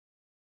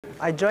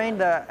I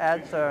joined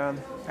at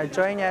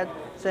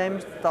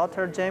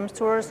Dr. James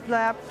Tour's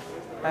lab,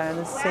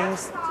 and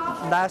since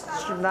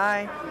last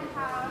July,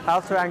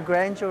 after I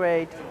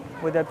graduate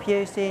with a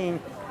Ph.D.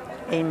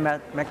 in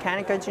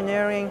mechanical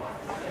engineering,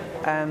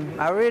 I'm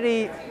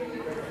really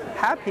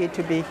happy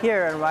to be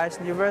here at Rice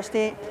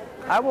University.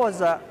 I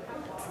was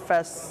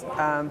first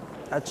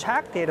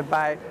attracted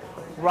by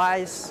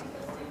Rice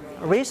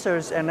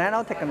research and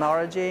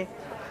nanotechnology.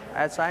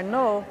 As I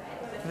know,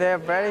 they're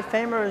very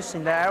famous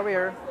in the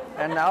area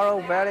and are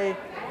very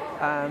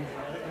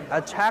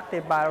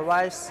attracted by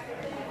Rice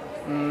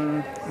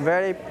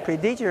very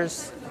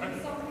prodigious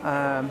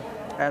and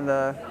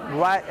the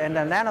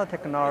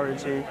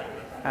nanotechnology,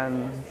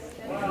 and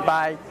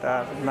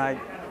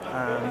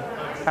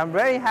I'm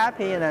very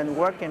happy and then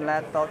working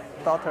at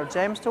Dr.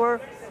 James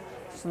Tour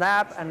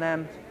lab and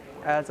then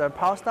as a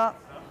postdoc,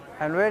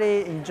 and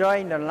really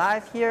enjoying the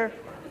life here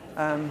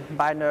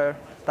by the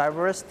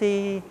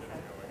diversity,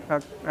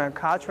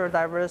 cultural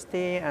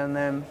diversity, and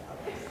then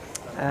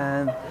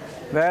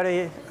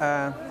very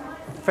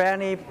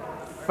friendly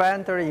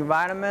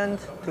environment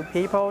to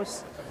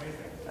peoples,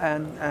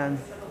 and I'm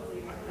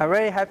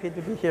very happy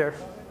to be here,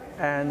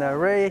 and I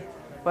really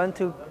want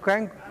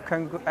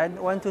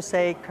to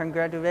say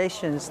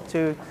congratulations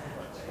to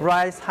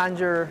Rice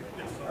 100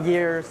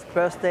 years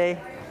birthday,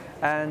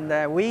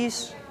 and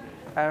wish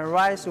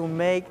Rice will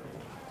make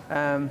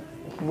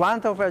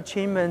wonderful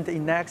achievement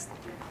in next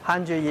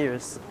 100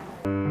 years.